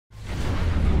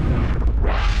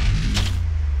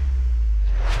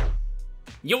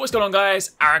Yo, what's going on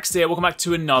guys? Arekkz here, welcome back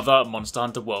to another Monster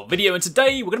Hunter World video, and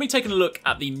today we're going to be taking a look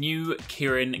at the new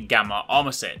Kirin Gamma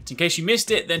armor set. In case you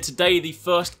missed it, then today the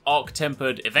first Arch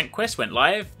Tempered event quest went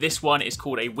live. This one is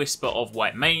called A Whisper of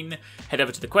White Mane. Head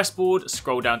over to the quest board,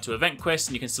 scroll down to event quest,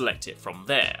 and you can select it from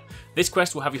there. This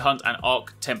quest will have you hunt an Arch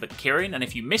Tempered Kirin, and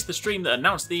if you missed the stream that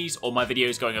announced these or my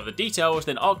videos going over the details,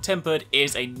 then Arch Tempered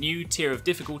is a new tier of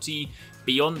difficulty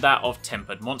beyond that of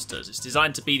tempered monsters. It's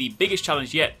designed to be the biggest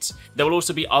challenge yet. There will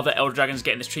also be other Elder Dragons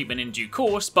getting this treatment in due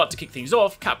course, but to kick things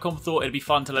off, Capcom thought it'd be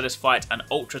fun to let us fight an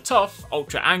ultra tough,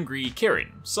 ultra angry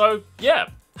Kirin. So yeah,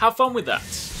 have fun with that.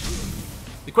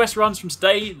 The quest runs from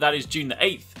today, that is June the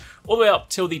 8th, all the way up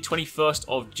till the 21st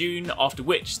of June, after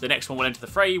which the next one will enter the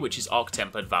fray, which is Arch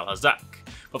Tempered Valhazak.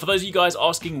 But for those of you guys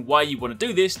asking why you want to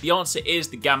do this, the answer is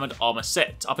the Gamma armor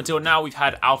set. Up until now we've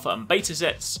had Alpha and Beta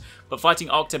sets, but fighting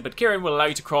Arch Tempered Kirin will allow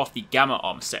you to craft the Gamma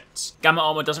armor set. Gamma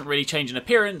armor doesn't really change in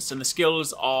appearance, and the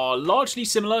skills are largely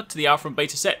similar to the Alpha and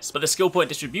Beta sets, but the skill point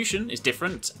distribution is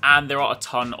different, and there are a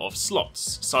ton of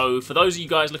slots. So for those of you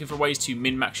guys looking for ways to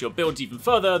min-max your builds even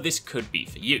further, this could be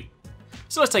for you.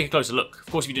 So let's take a closer look. Of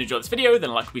course, if you did enjoy this video, then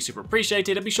a like would be super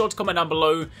appreciated, and be sure to comment down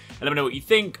below and let me know what you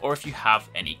think, or if you have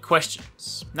any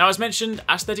questions. Now, as mentioned,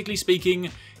 aesthetically speaking,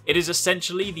 it is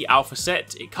essentially the Alpha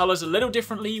set. It colours a little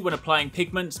differently when applying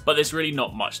pigments, but there's really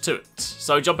not much to it.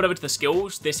 So jumping over to the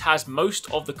skills, this has most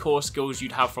of the core skills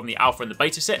you'd have from the Alpha and the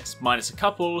Beta sets, minus a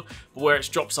couple, but where it's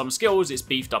dropped some skills, it's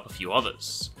beefed up a few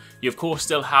others. You of course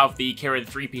still have the Kirin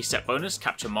 3-piece set bonus,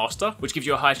 Capture Master, which gives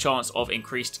you a high chance of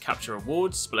increased capture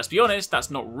rewards, but let's be honest, that's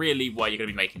not really why you're going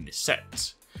to be making this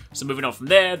set. So moving on from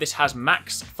there, this has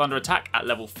max Thunder Attack at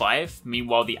level 5,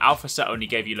 meanwhile the Alpha set only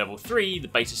gave you level 3, the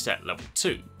Beta set level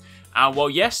 2. And while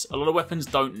yes, a lot of weapons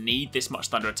don't need this much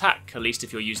Thunder Attack, at least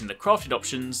if you're using the crafted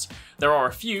options, there are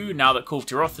a few now that Call of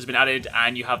Tiroth has been added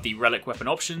and you have the relic weapon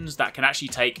options that can actually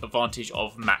take advantage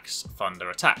of max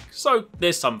Thunder Attack, so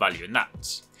there's some value in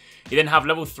that. You then have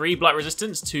level 3 Blight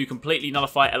Resistance to completely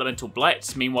nullify Elemental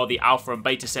Blights, meanwhile the Alpha and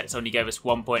Beta sets only gave us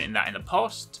 1 point in that in the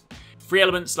past. Free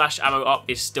Element / Ammo Up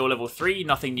is still level 3,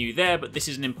 nothing new there, but this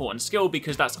is an important skill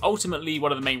because that's ultimately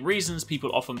one of the main reasons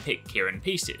people often pick Kirin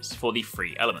pieces, for the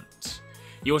free element.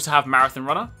 You also have Marathon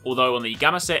Runner, although on the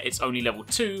Gamma set it's only level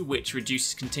 2, which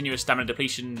reduces continuous stamina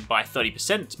depletion by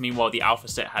 30%, meanwhile the Alpha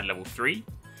set had level 3.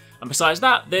 And besides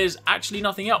that, there's actually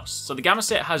nothing else. So the Gamma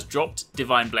set has dropped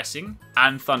Divine Blessing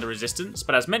and Thunder Resistance,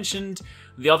 but as mentioned,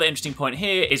 the other interesting point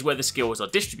here is where the skills are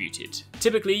distributed.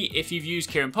 Typically, if you've used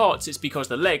Kirin parts, it's because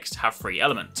the legs have free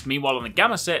element. Meanwhile on the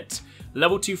Gamma set,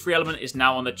 level 2 free element is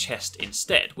now on the chest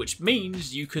instead, which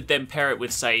means you could then pair it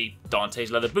with, say,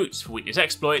 Dante's leather boots for weakness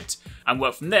exploit, and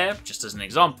work from there, just as an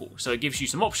example. So it gives you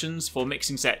some options for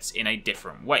mixing sets in a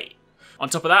different way. On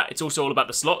top of that, it's also all about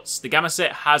the slots. The Gamma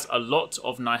set has a lot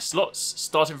of nice slots.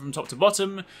 Starting from top to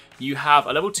bottom, you have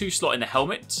a level 2 slot in the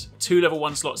helmet, 2 level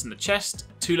 1 slots in the chest,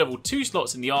 2 level 2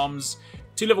 slots in the arms,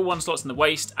 2 level 1 slots in the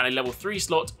waist, and a level 3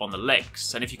 slot on the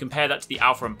legs. And if you compare that to the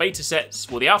Alpha and Beta sets,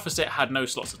 well, the Alpha set had no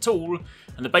slots at all,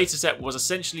 and the Beta set was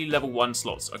essentially level 1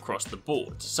 slots across the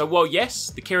board. So while yes,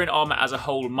 the Kirin armor as a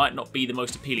whole might not be the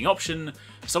most appealing option,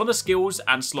 some of the skills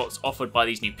and slots offered by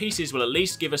these new pieces will at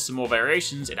least give us some more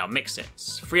variations in our mix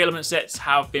sets. Free element sets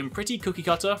have been pretty cookie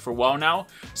cutter for a while now,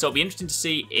 so it'll be interesting to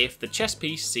see if the chest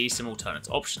piece sees some alternate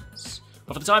options.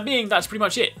 But for the time being, that's pretty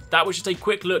much it. That was just a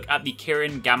quick look at the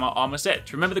Kirin Gamma armor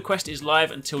set. Remember, the quest is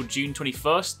live until June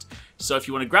 21st, so if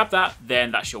you want to grab that,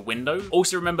 then that's your window.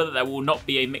 Also remember that there will not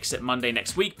be a mix set Monday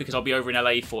next week because I'll be over in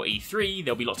LA for E3.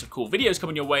 There'll be lots of cool videos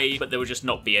coming your way, but there will just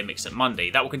not be a mix set Monday.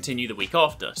 That will continue the week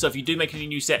after. So if you do make any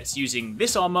new sets using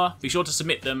this armor, be sure to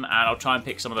submit them and I'll try and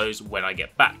pick some of those when I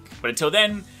get back. But until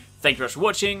then, thank you very much for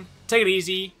watching, take it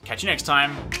easy, catch you next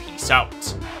time, peace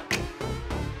out.